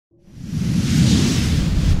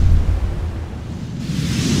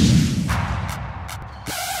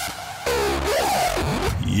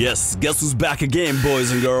Yes, guess who's back again,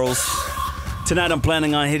 boys and girls? Tonight I'm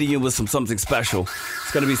planning on hitting you with something special.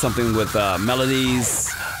 It's gonna be something with melodies,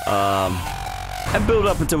 and build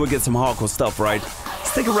up until we get some hardcore stuff, right?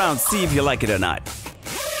 Stick around, see if you like it or not.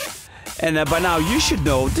 And by now you should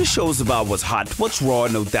know this show is about what's hot, what's raw,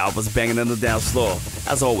 no doubt, what's banging on the dance floor.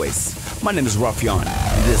 As always, my name is Ruffian,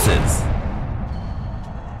 and this is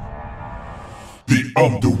the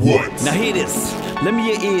Amduwattz. Now hear this, lend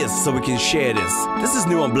me your ears so we can share this. This is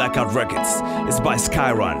new on Blackout Records. It's by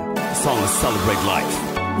Skyron. The song is Celebrate Life.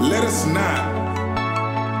 Let us not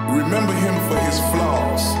remember him for his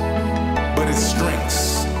flaws, but his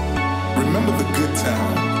strengths. Remember the good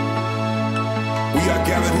time. We are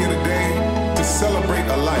gathered here today to celebrate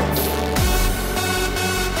a life.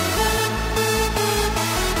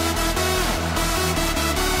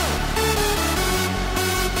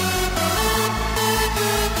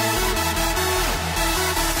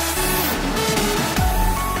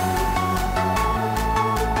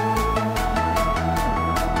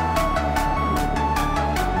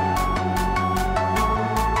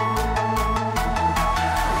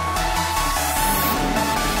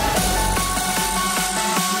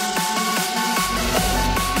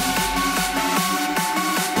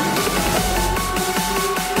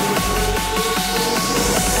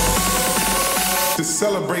 To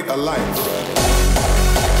celebrate a life.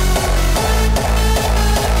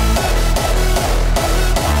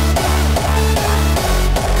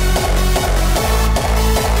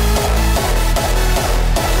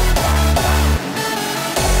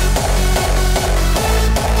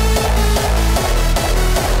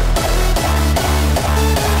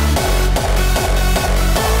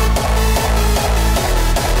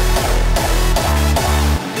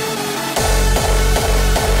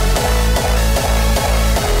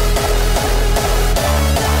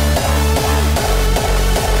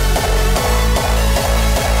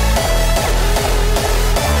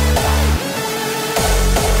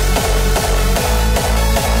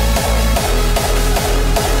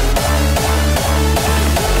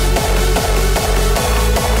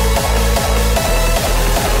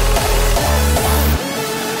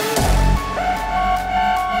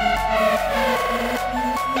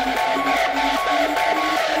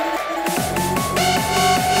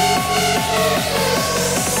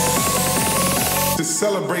 To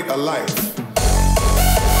celebrate a life.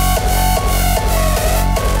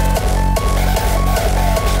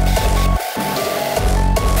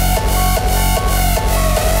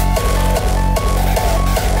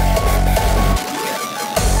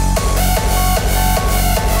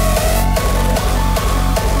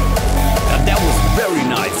 That was very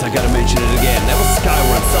nice, I gotta mention it again. That was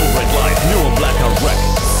Skyron, Celebrate Life, new on Blackout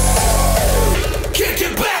Records. Kick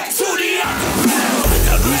it back to the underground.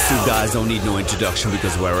 Now these two guys don't need no introduction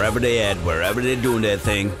because wherever they at, wherever they're doing their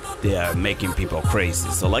thing, they are making people crazy.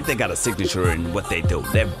 So like they got a signature in what they do.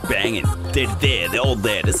 They're banging, they're there, they're all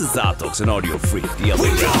there. This is Zatox and Audiofreq, the other We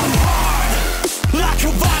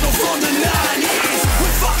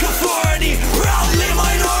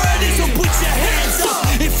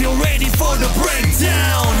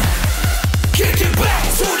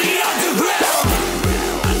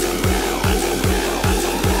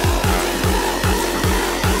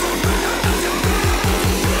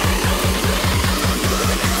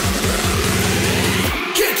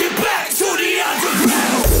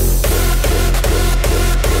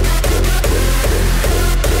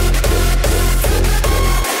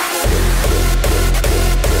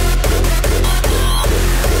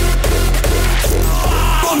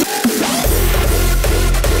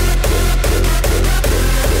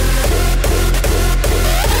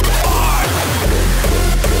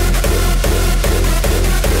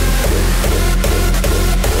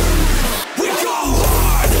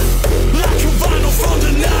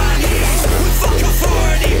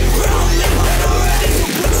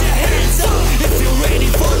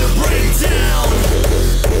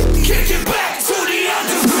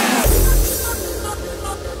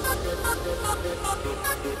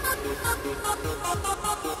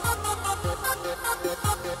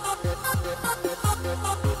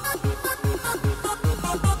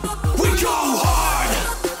go hard,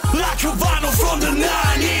 like a vinyl from the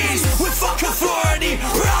 90s. We fuck authority,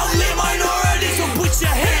 proudly minority. So put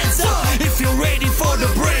your hands up if you're ready for the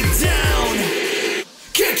breakdown.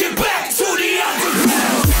 Kick it back to the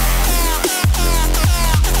underground.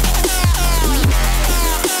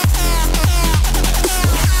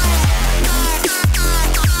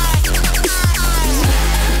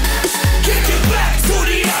 Kick it back to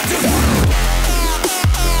the underground.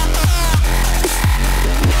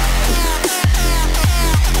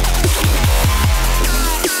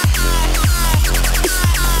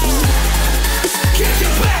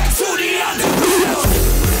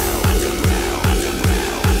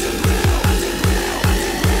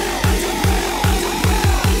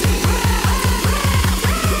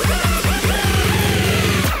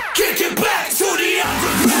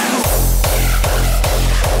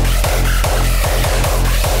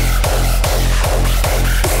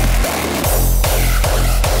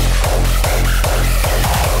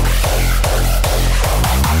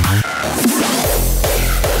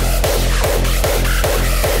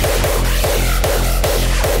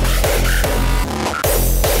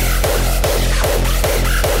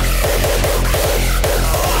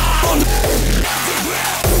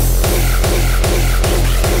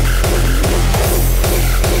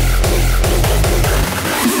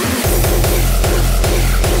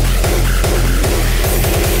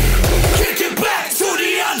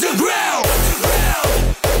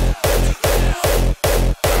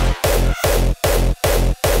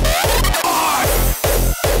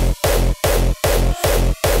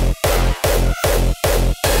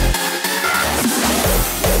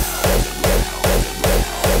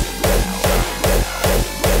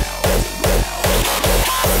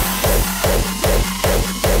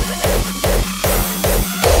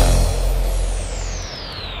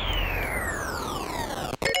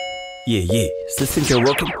 Yeah, yeah. Is this thing still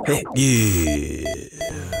working? Hey, yeah.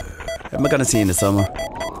 Am I gonna see you in the summer?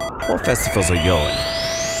 What festivals are you going?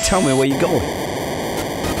 Tell me where you're going.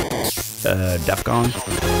 DEFCON?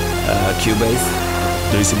 Cubase?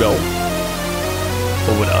 Decibel?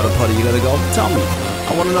 Or what other party you gotta go? Tell me.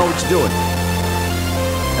 I wanna know what you're doing.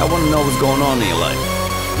 I wanna know what's going on in your life.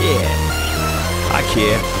 Yeah. I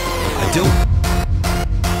care. I do.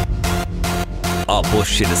 All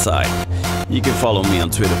bullshit aside, you can follow me on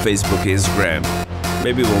Twitter, Facebook, Instagram.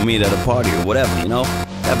 Maybe we'll meet at a party or whatever, you know?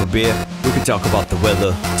 Have a beer, we can talk about the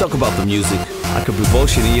weather, talk about the music. I could be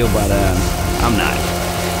bullshitting you, but I'm not.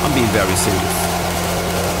 I'm being very serious.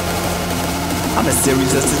 I'm as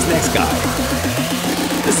serious as this next guy.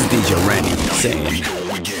 This is DJ Randy saying,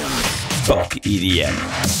 fuck EDM.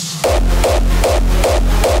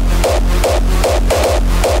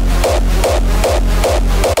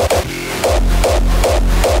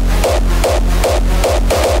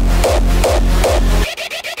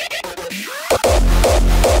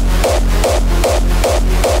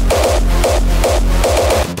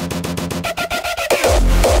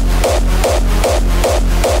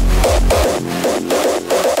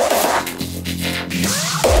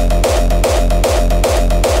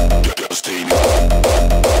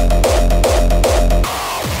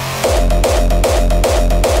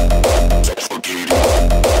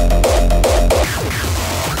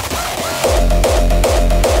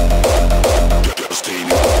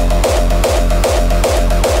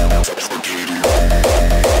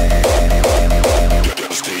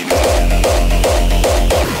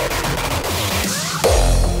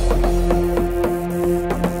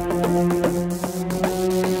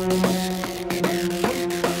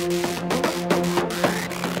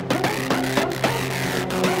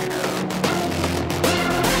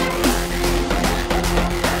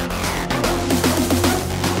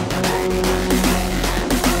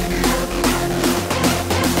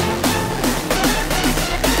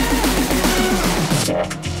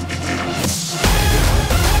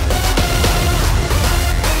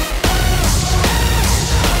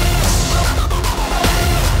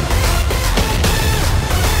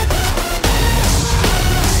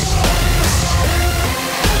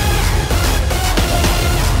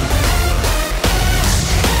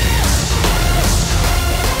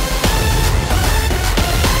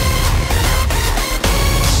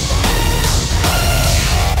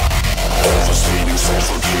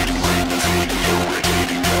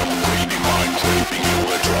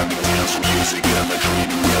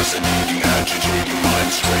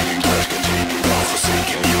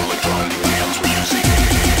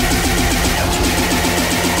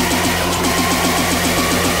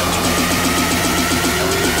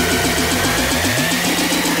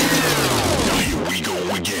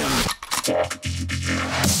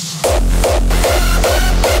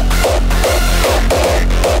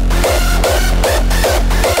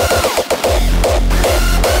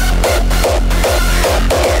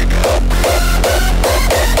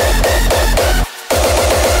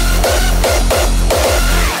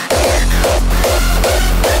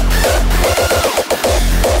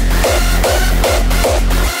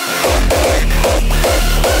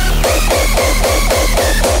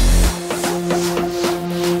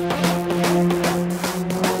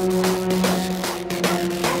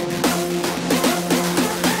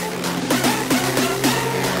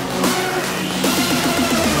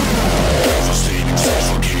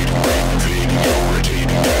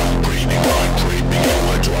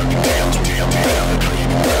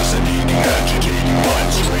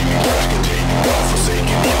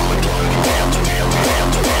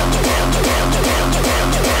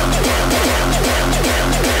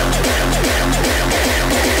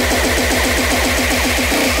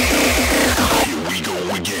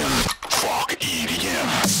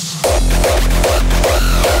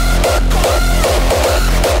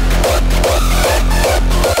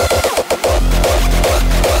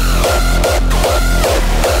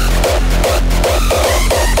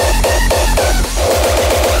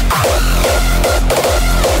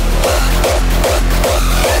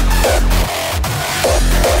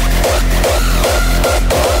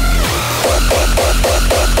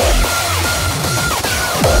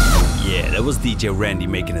 DJ Randy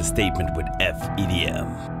making a statement with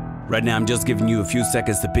FEDM. Right now I'm just giving you a few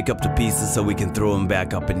seconds to pick up the pieces so we can throw them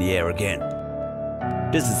back up in the air again.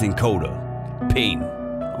 This is Encoder, Pain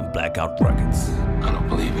on Blackout Records. I don't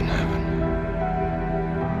believe in heaven.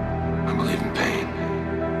 I believe in pain.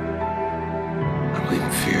 I believe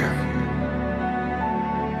in fear.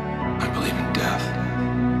 I believe in death.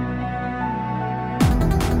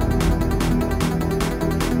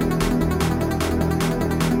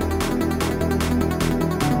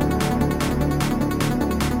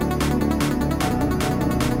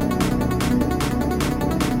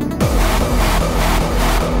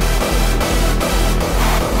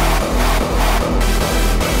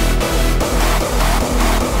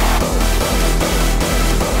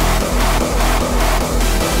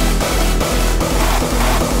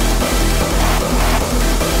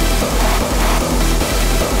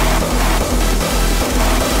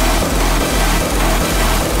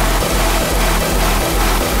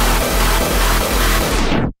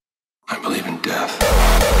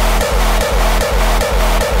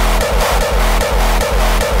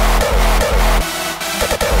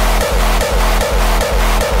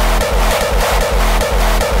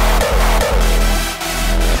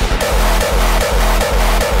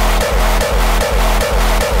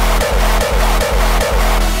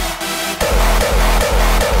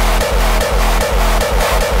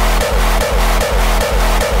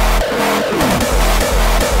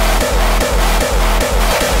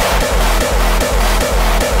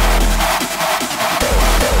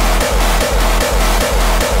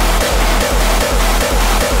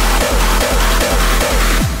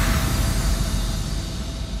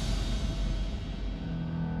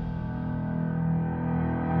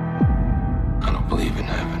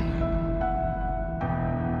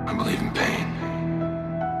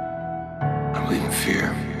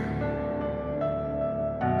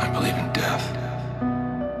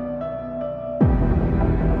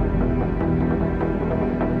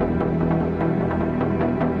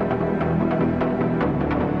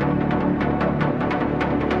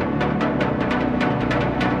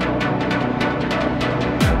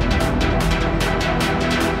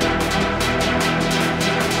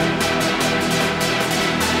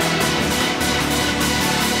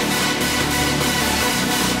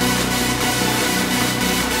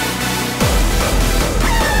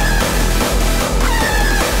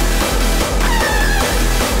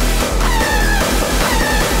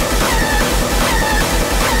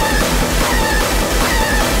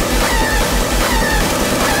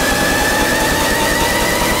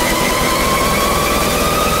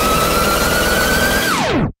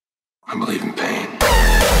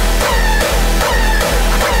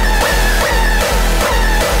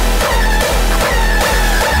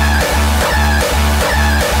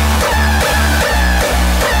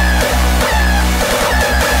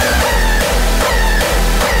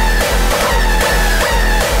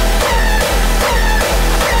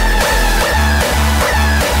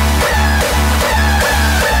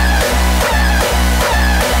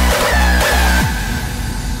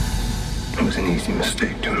 was an easy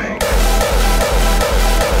mistake to make.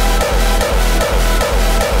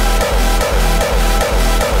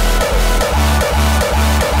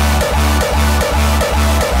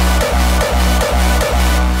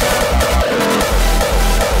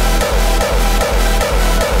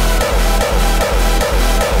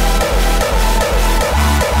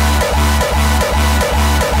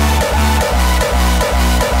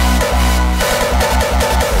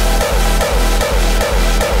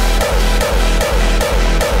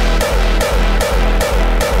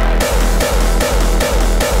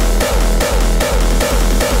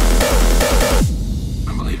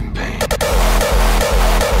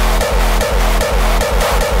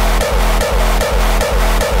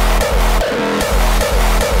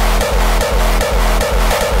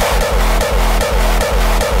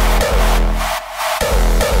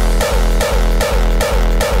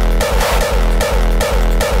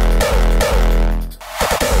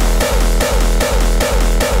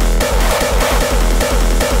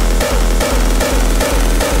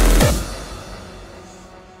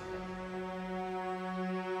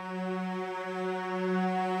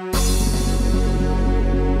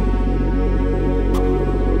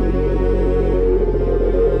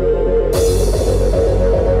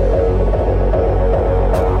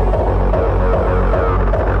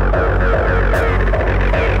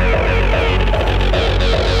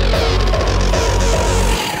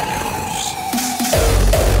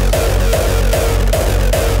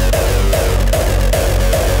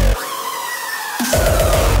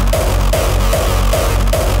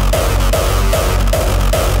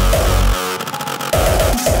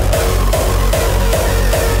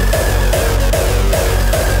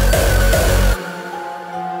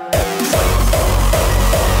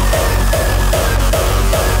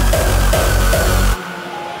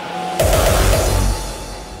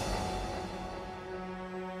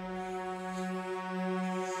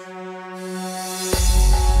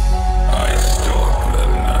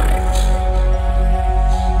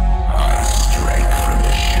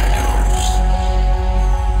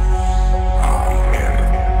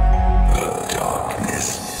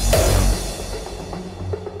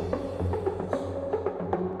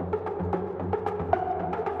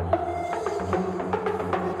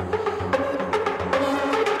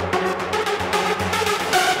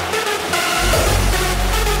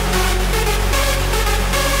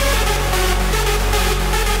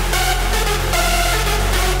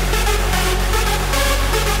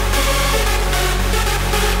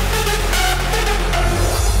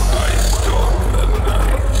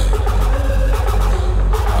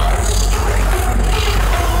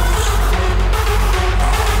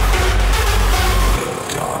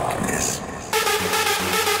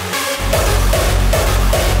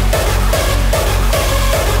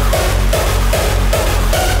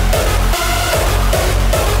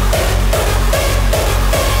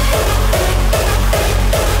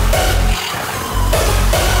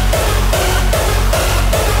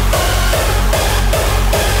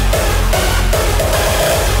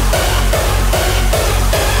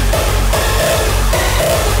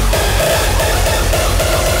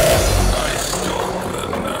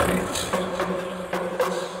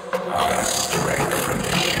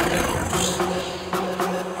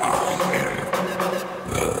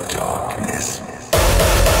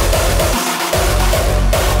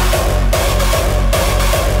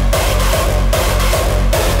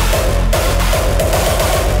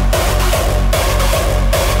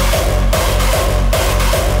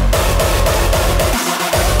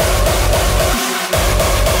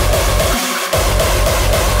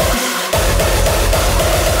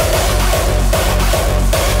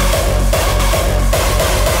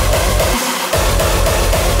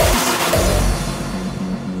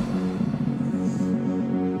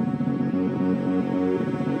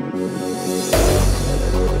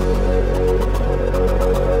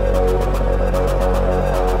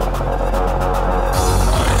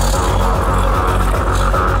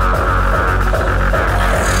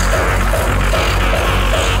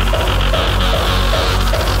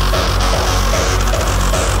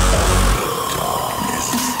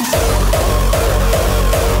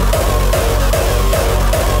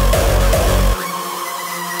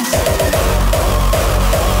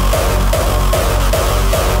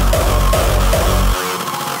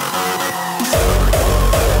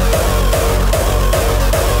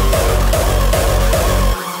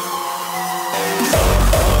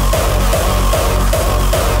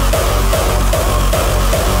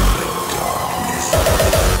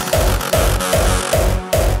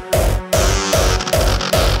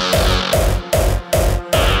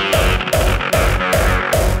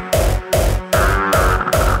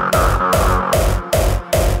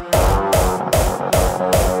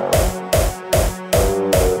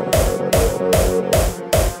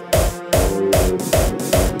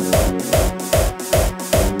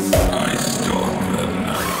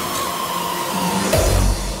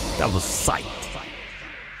 That was Psyched.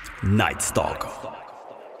 Nightstalker.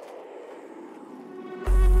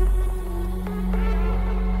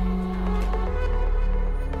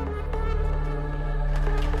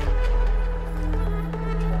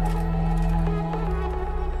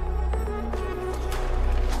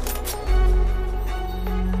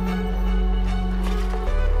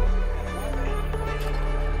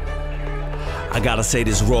 I gotta say,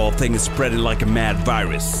 this raw thing is spreading like a mad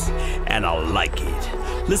virus, and I like it.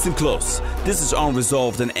 Listen close, this is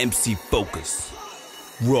Unresolved and MC Focus.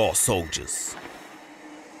 Raw soldiers.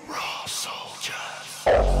 Raw soldiers.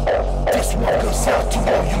 This one goes out to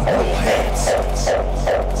all you raw heads.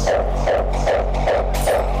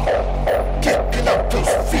 Kicking up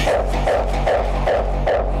those feet.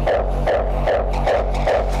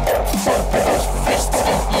 Bumping those fists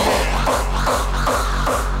in the air.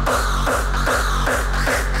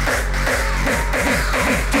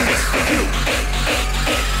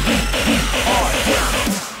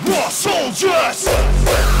 Raw soldiers!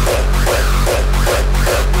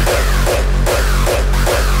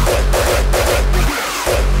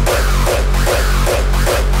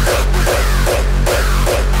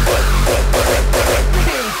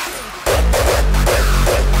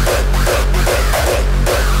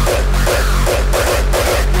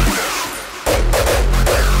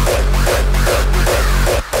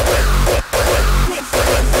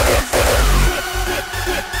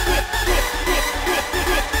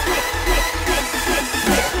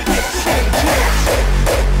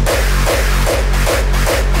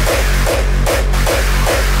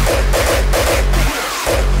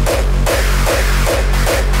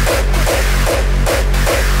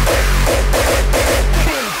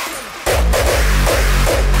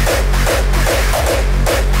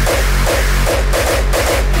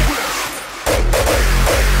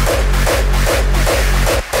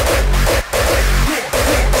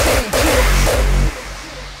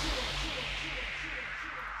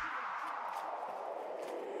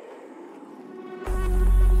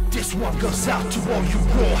 This one goes out to all you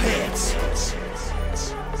raw heads.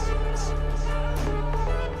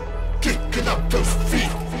 Kicking up those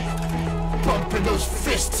feet. Bumping those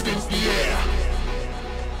fists in the air.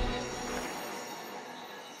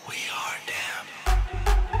 We are damned.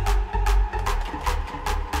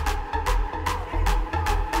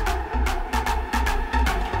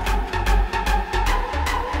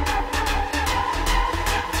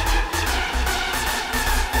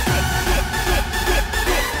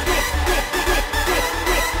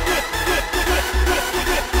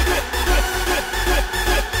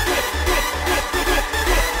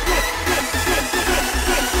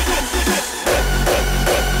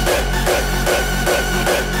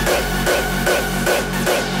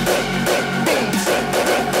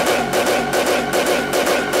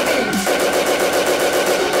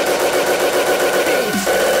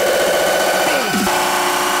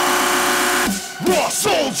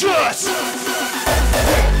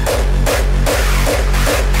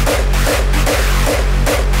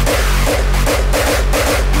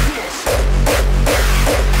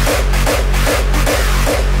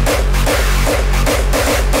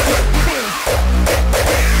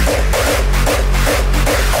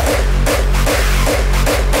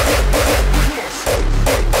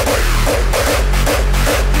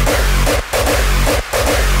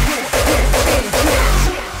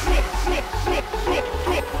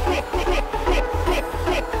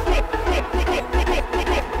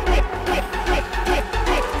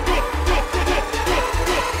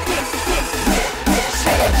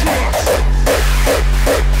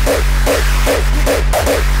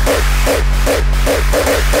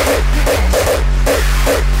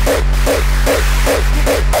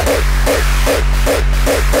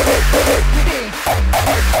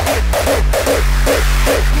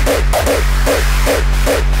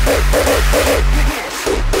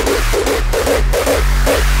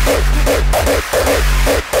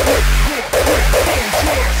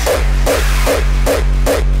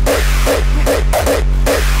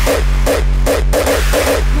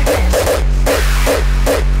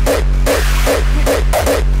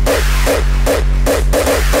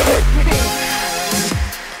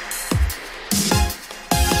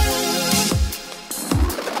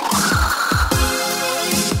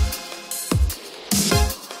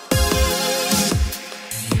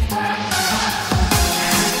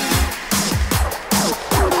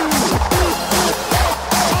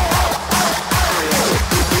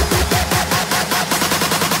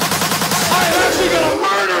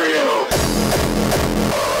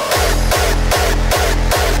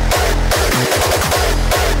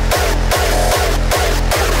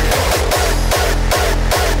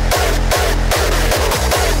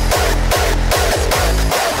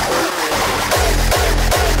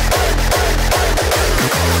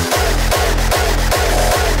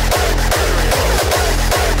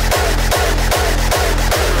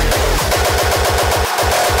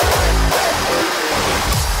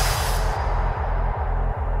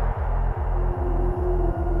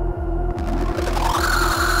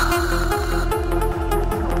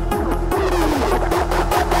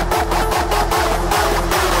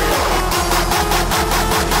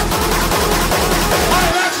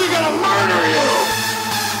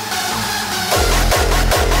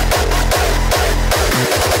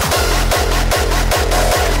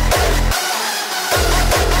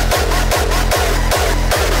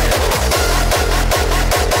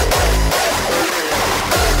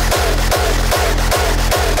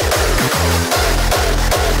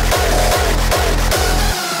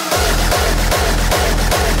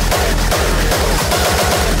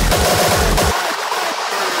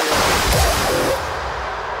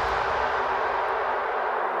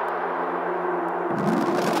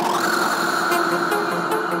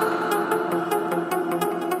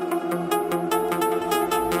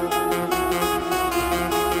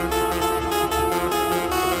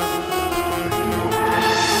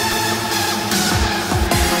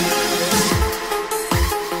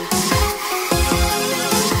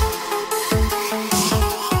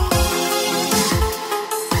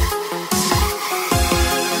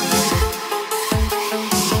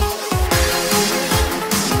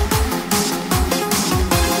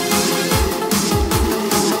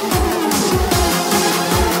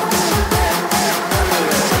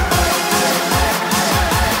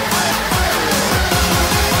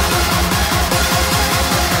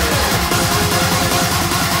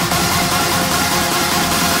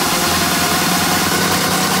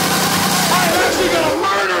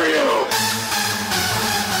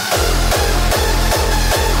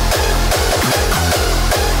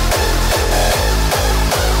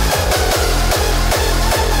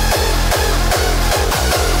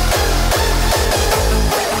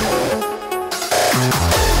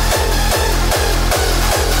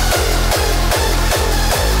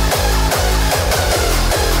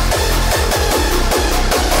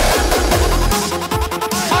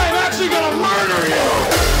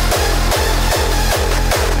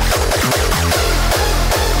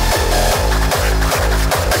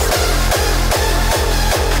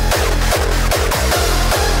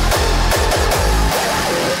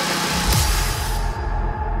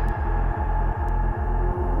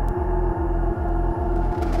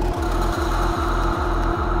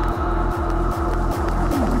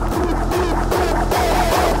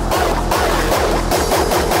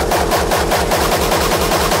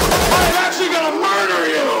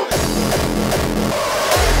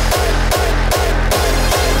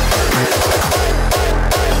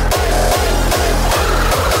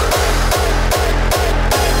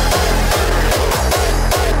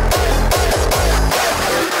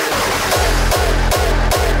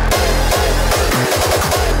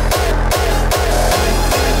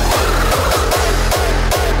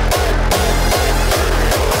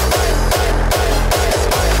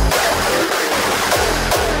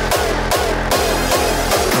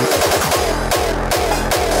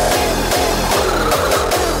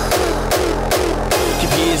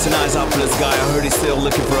 Decent eyes out for this guy. I heard he's still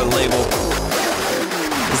looking for a label.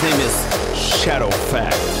 His name is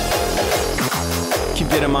ShadowFact. Keep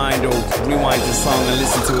that in mind, or rewind this song and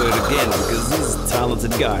listen to it again, because this is a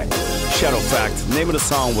talented guy. ShadowFact. The name of the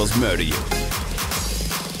song was Murder You.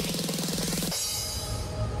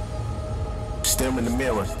 Stare in the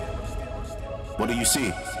mirror. What do you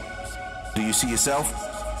see? Do you see yourself?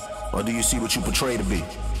 Or do you see what you portray to be?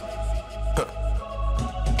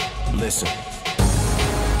 Listen.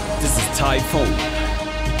 This is Typhoon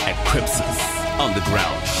and Crypsis.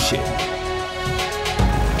 Underground shit.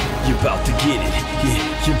 You about to get it.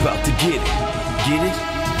 Yeah, you about to get it. Get it?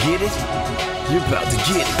 Get it? You about to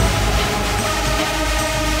get it.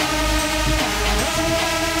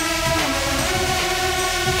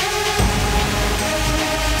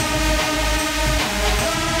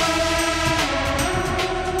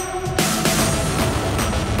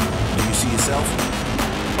 Do you see yourself?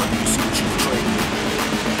 Or do you see what you portray?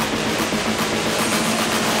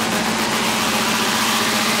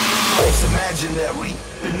 It's imaginary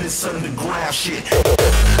in this underground shit.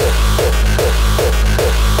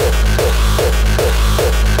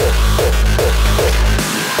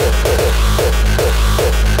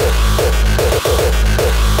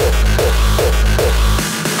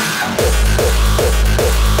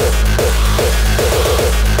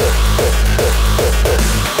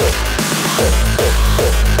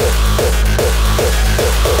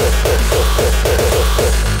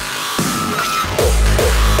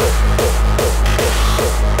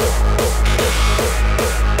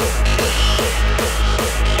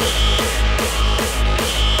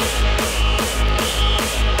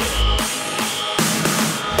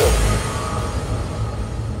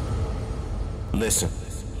 Listen.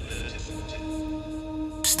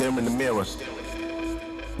 Stare in the mirror.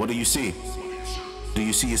 What do you see? Do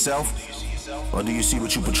you see yourself? Or do you see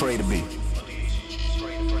what you portray to be?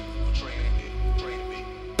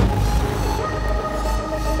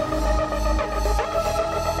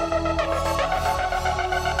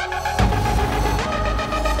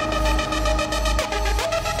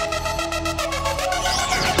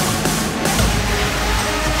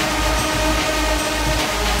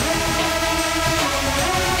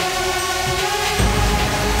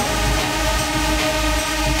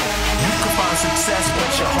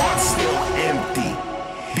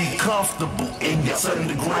 Comfortable in your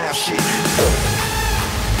underground shit.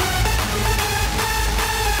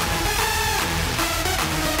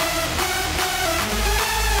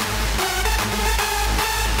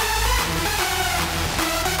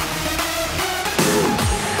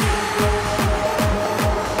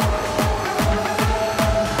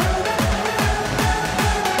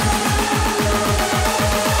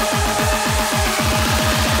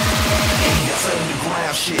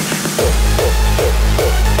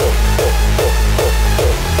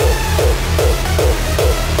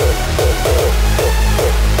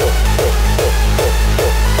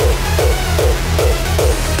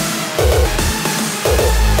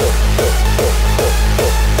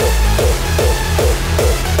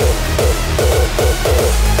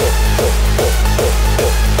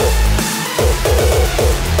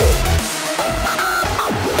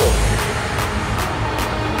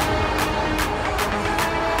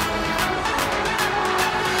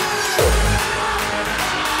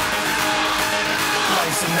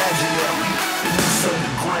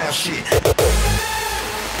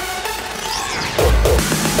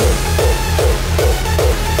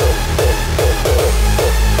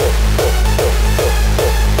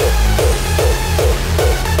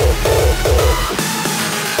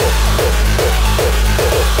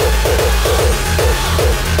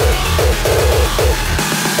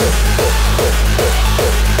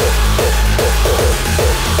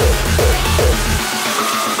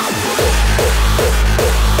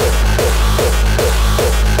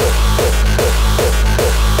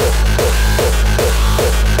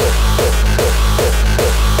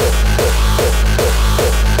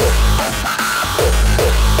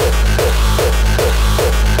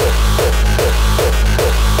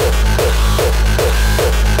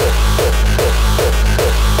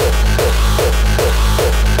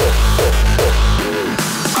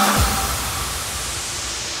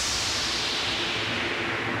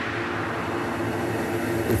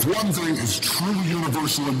 If one thing is truly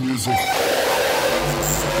universal in music,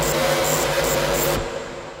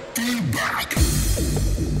 feedback.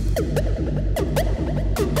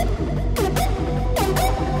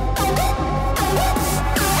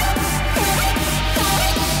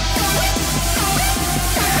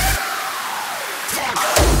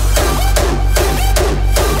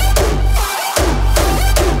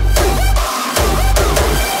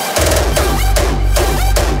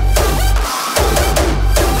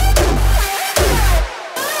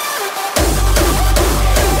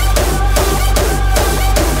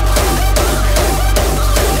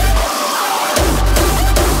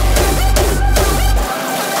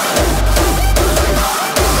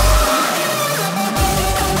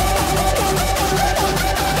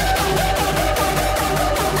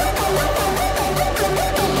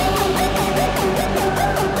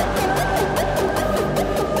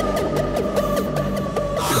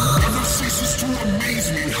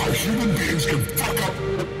 human beings can fuck up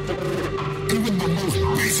even the most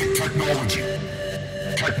basic technology.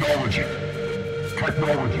 I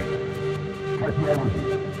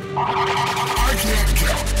can't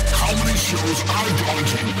count how many shows I've gone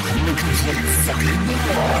to where complete fucking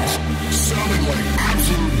morons, sounding like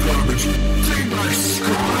absolute garbage, feedback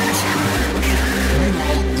screeching.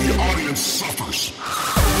 Meanwhile, the audience suffers.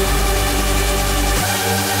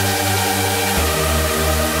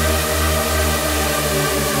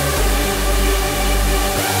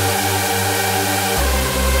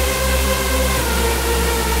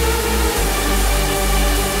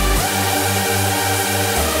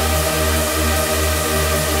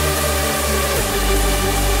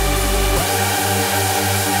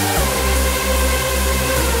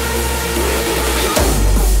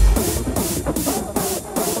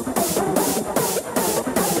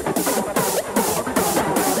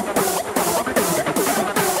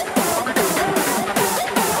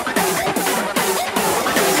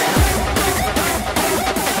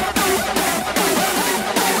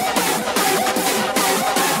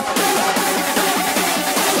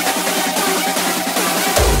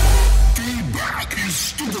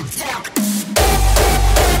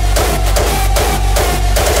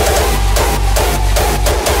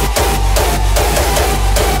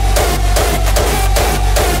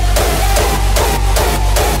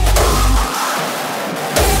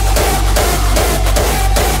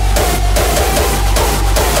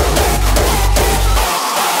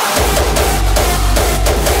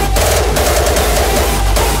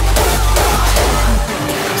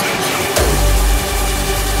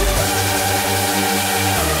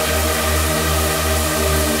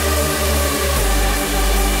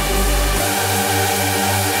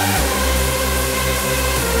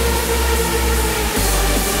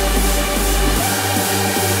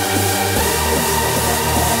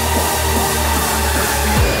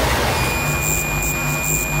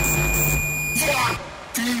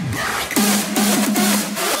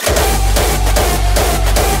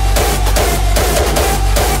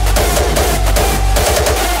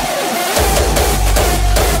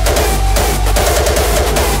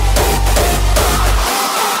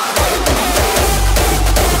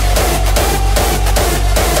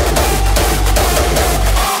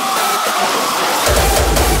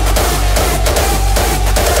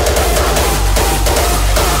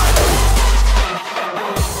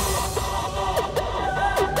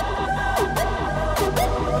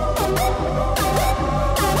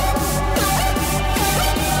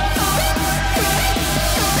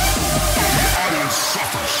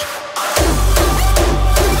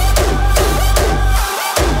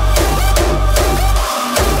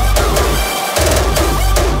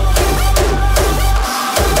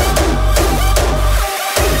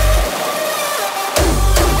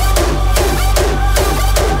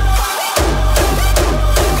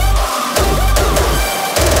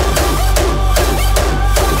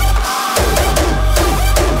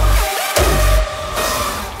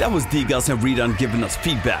 That was Degos and Redon giving us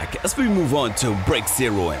feedback as we move on to Break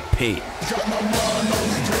Zero and Pain. Got my mind on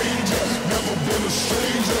the danger, never been a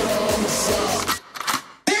stranger on the side.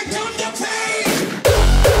 Here comes the pain!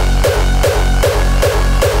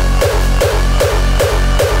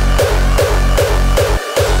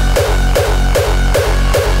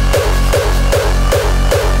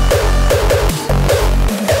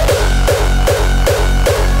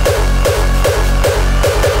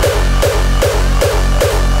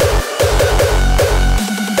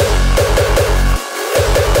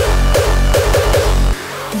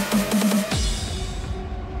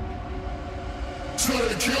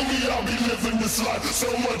 So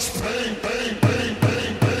much pain, pain, pain,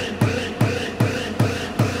 pain, pain, pain, pain, pain,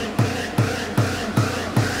 pain, pain,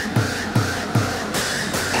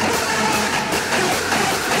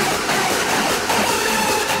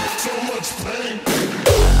 so much pain.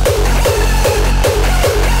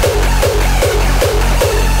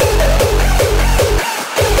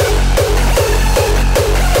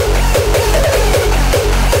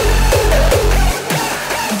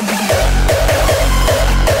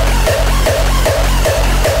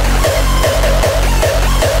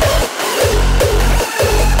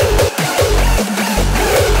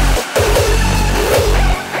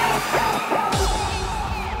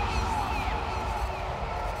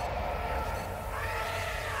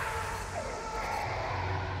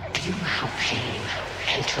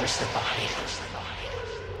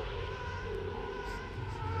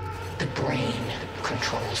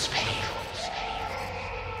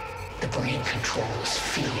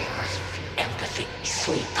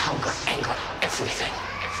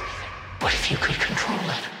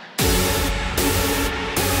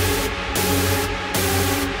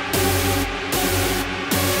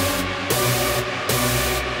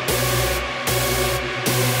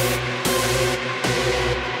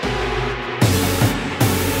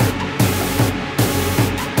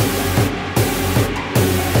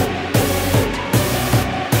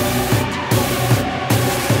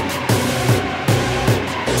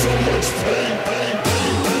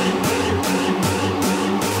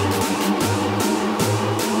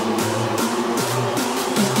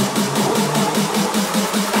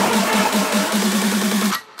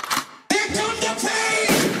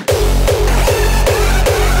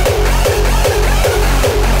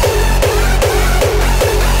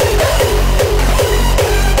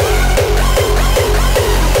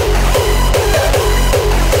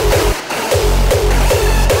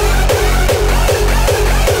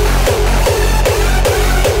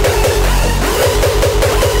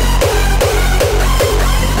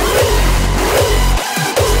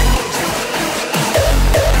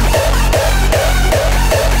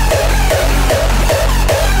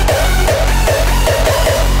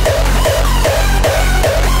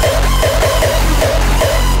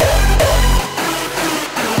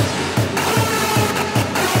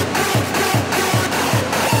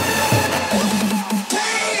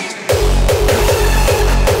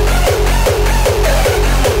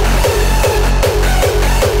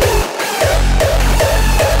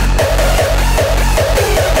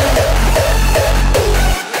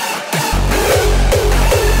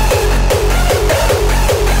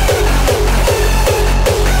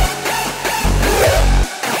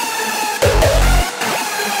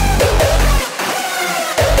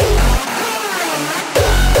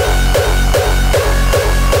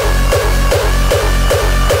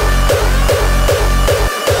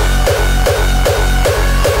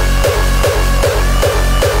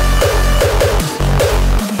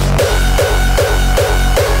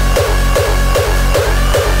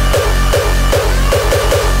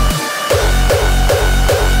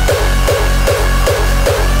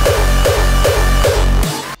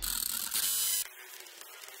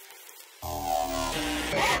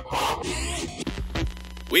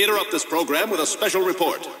 We interrupt this program with a special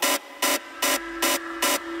report.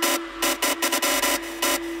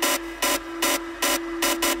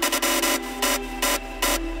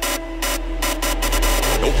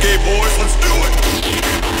 Okay, boys, let's do it!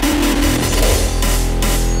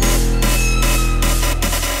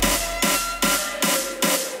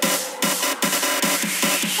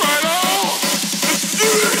 Right on! Let's do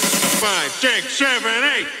it! 5, 6, 7,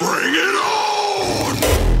 8! Bring it on!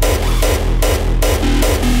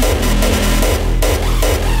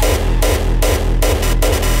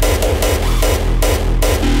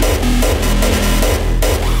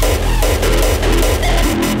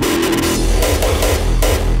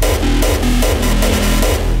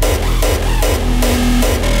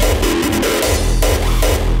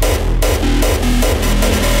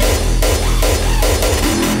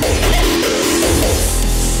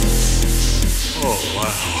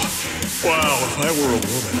 Wow, if I were a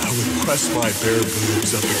woman, I would press my bare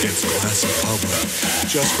boobs up against glass in public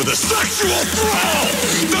just for the sexual thrill!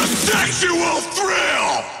 The sexual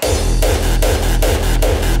thrill!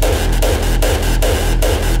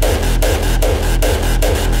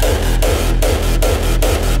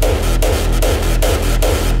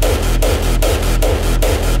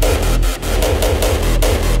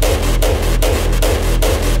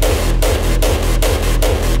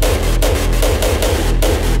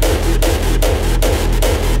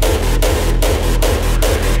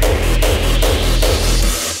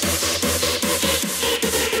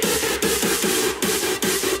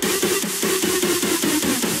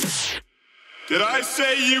 Did I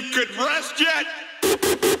say you could rest yet?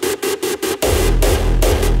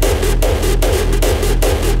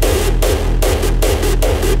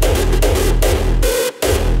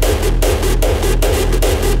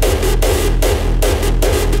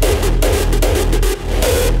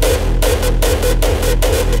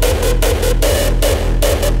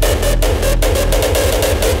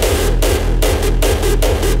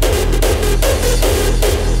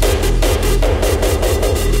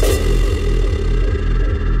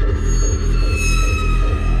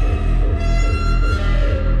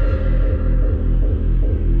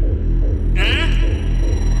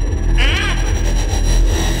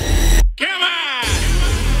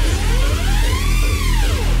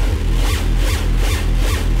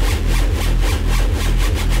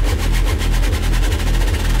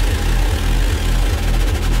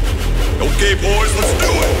 Okay, boys, let's do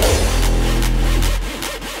it!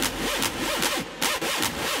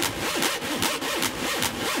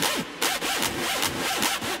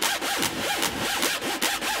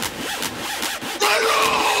 Right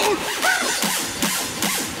on!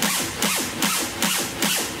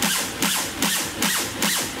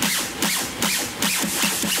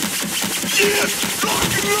 Yes!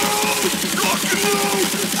 Lock and load! Lock and load!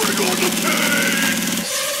 Bring on the pain!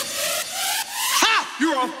 Ha!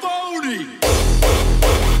 You're a phony!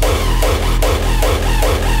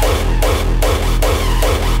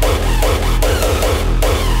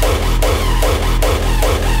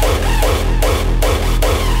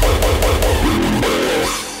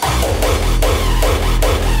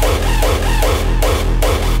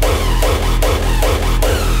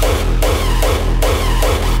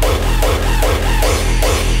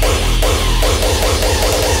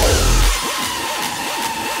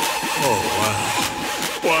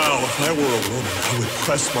 If I were a woman, I would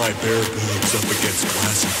press my bare boobs up against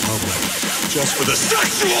glass in public just for the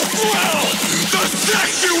sexual thrill! The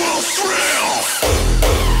sexual thrill!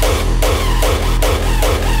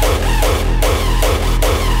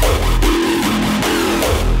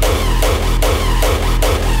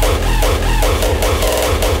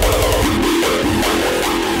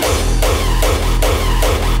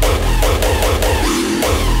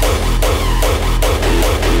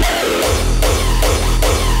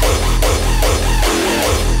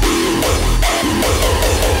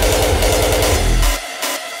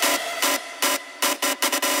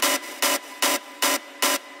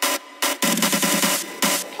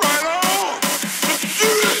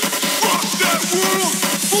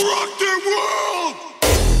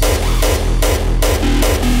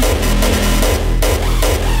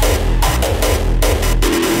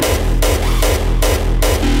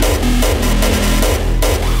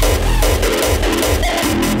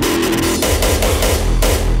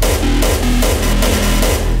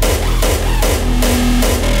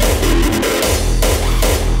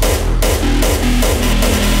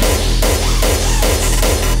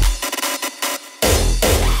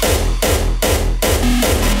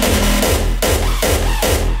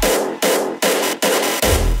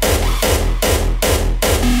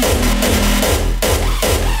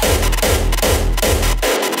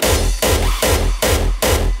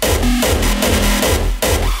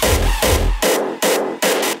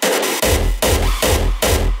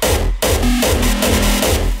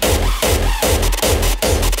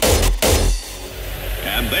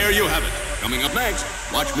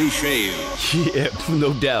 watch me shave. Yeah,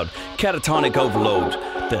 no doubt. Catatonic Overload,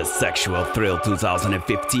 the Sexual Thrill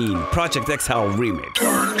 2015 Project Exile remix.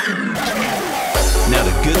 Now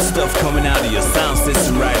the good stuff coming out of your sound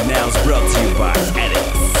system right now is brought to you by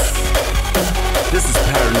Addix. This is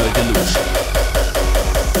Paranoid Delusion.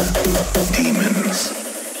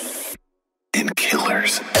 Demons and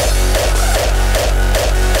killers.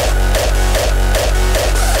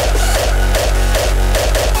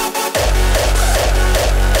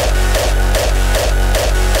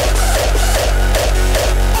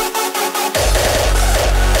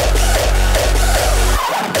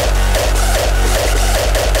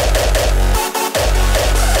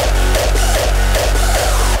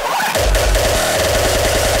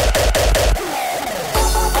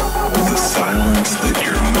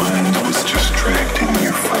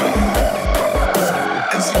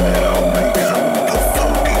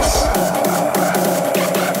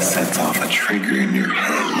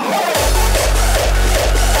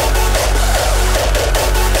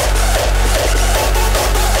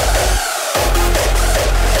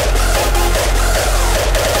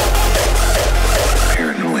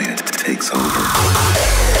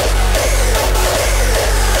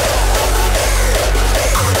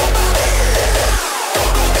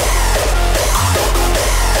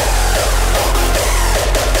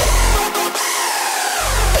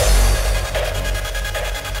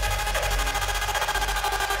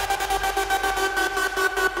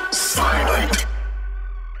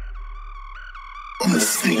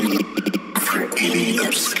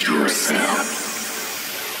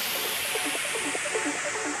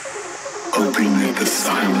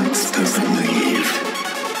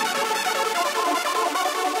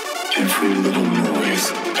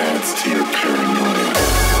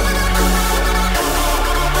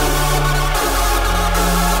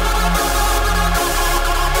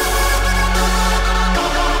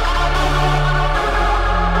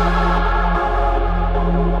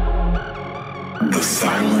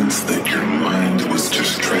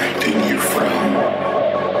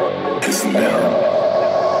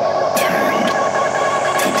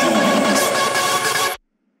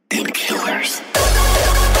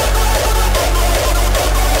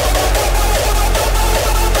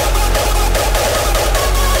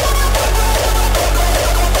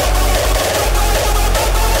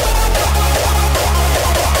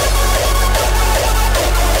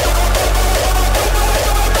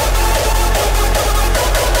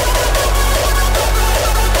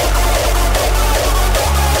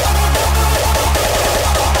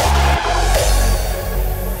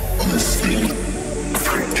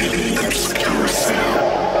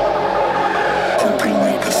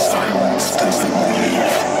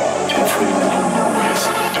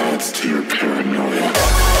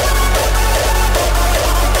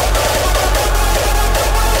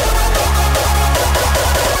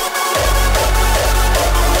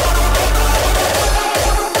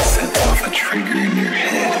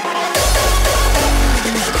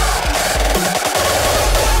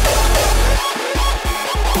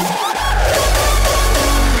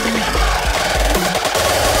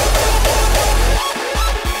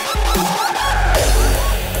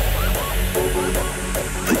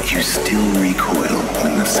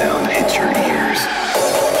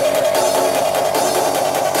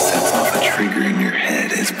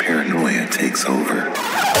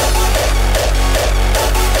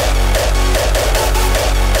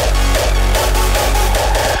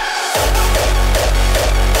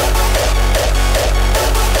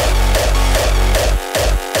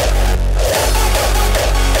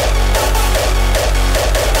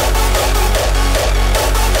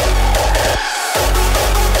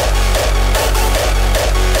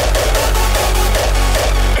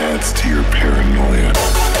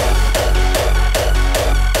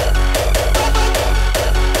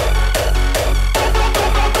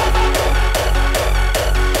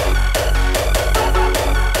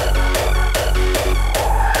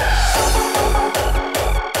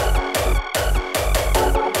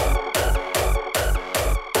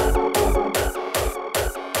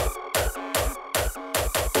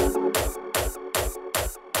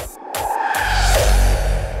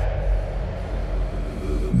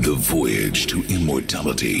 The voyage to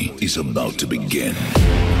immortality is about to begin.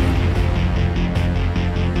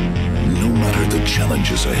 No matter the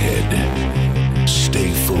challenges ahead,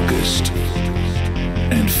 stay focused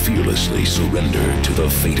and fearlessly surrender to the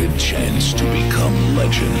fated chance to become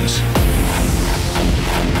legends.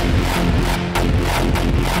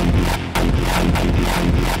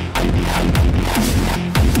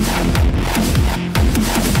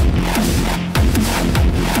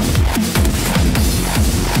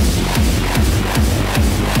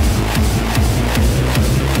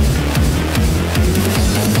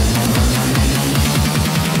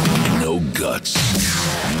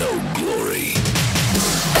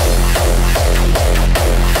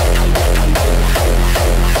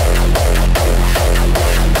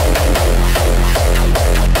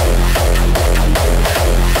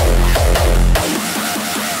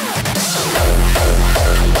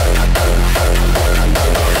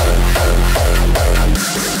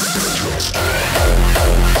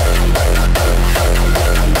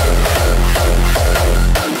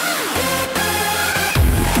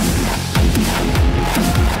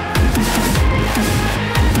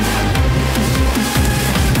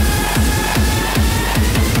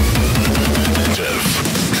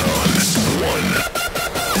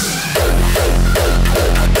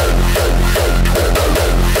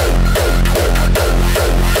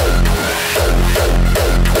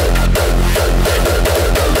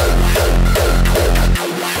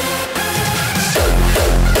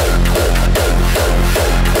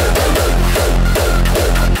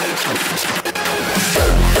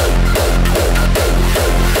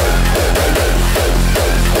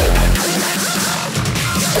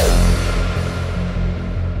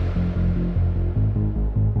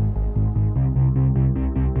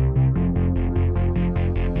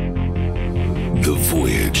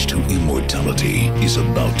 is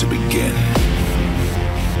about to begin.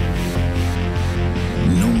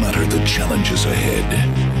 No matter the challenges ahead,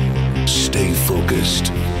 stay focused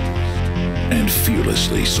and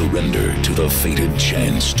fearlessly surrender to the fated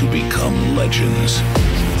chance to become legends.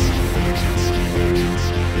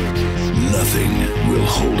 Nothing will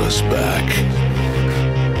hold us back.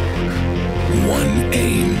 One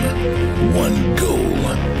aim, one goal,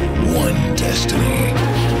 one destiny.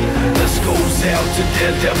 This goes out to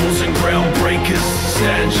daredevils and groundbreakers.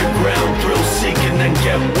 Stand your ground, thrill seeking and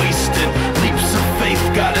get wasted. Leaps of faith,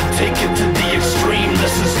 gotta take it to the extreme.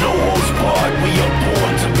 This is no holds barred, we are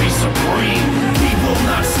born to be supreme. We will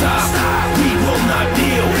not stop, we will not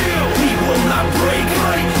kneel, we will not break,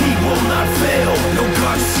 we will not fail. No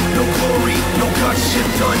guts, no glory, no guts, shit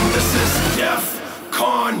done. This is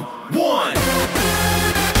DEFCON 1.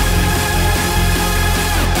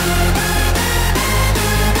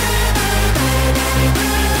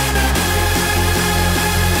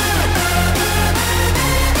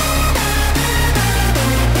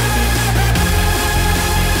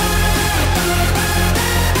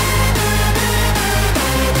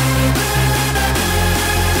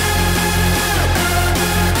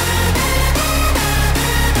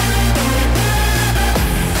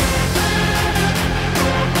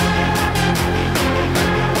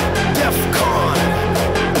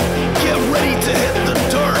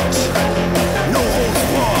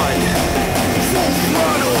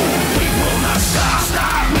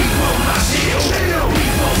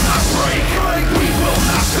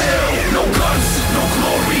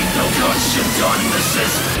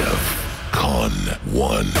 DEFCON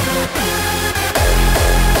 1.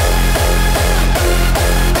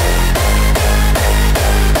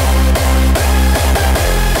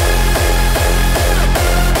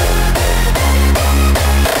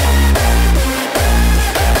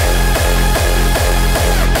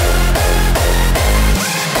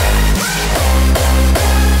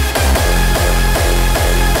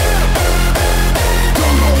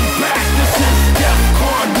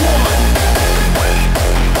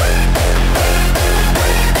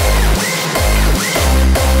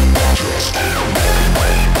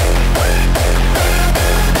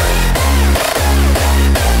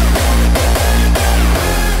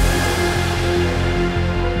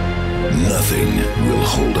 Nothing will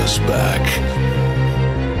hold us back.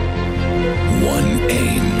 One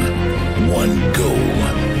aim, one goal,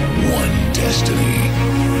 one destiny.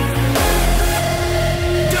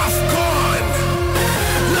 DEFCON!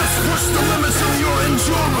 Let's push the limits of your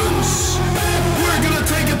endurance. We're gonna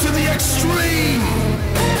take it to the extreme.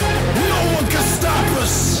 No one can stop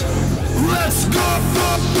us. Let's go!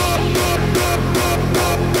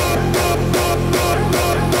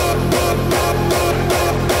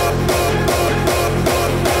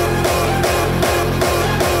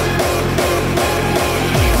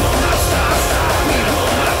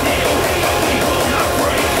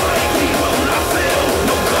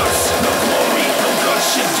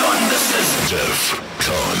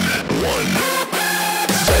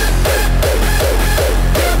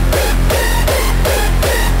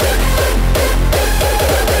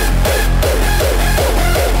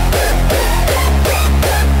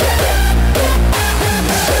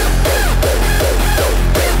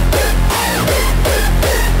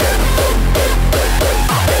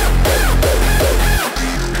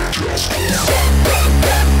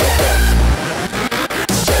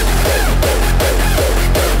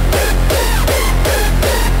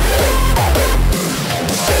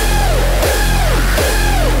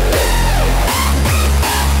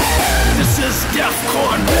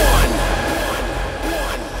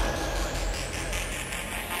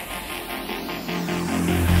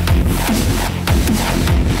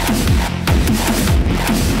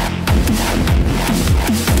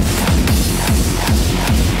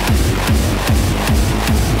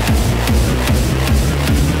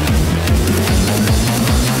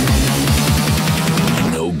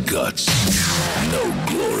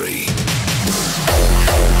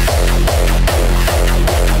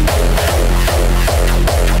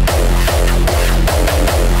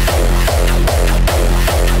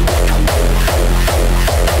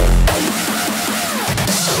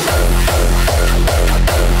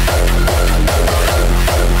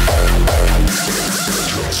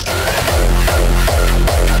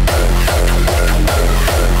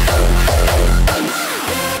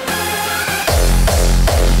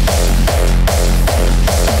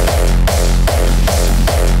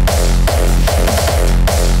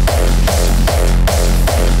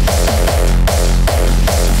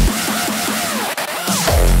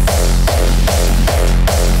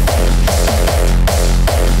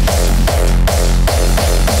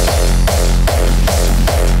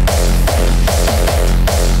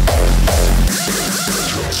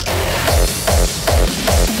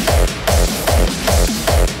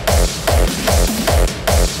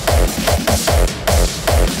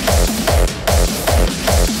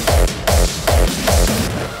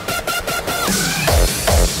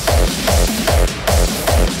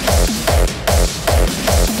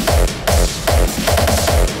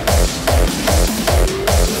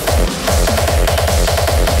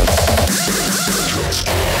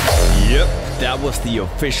 the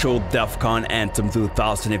official DEF CON Anthem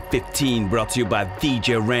 2015, brought to you by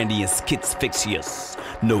DJ Randy and Skits Fixious.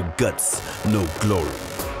 No guts, no glory.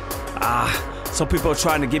 Some people are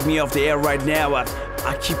trying to get me off the air right now.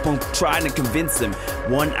 I keep on trying to convince them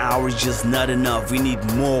 1 hour is just not enough. We need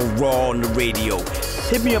more raw on the radio.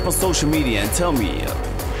 Hit me up on social media and tell me,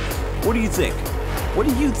 what do you think? What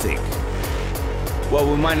do you think? Well,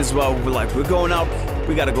 we might as well, we're going out,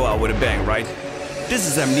 we gotta go out with a bang, right? This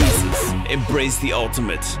is Amnesys, Embrace the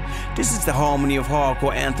Ultimate. This is the Harmony of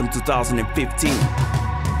Hardcore Anthem 2015.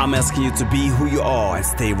 I'm asking you to be who you are and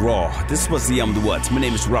stay raw. This was the Amduwattz. My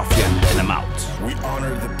name is Ruffian, and I'm out. We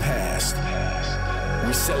honor the past.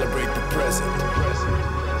 We celebrate the present.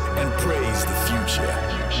 And praise the future.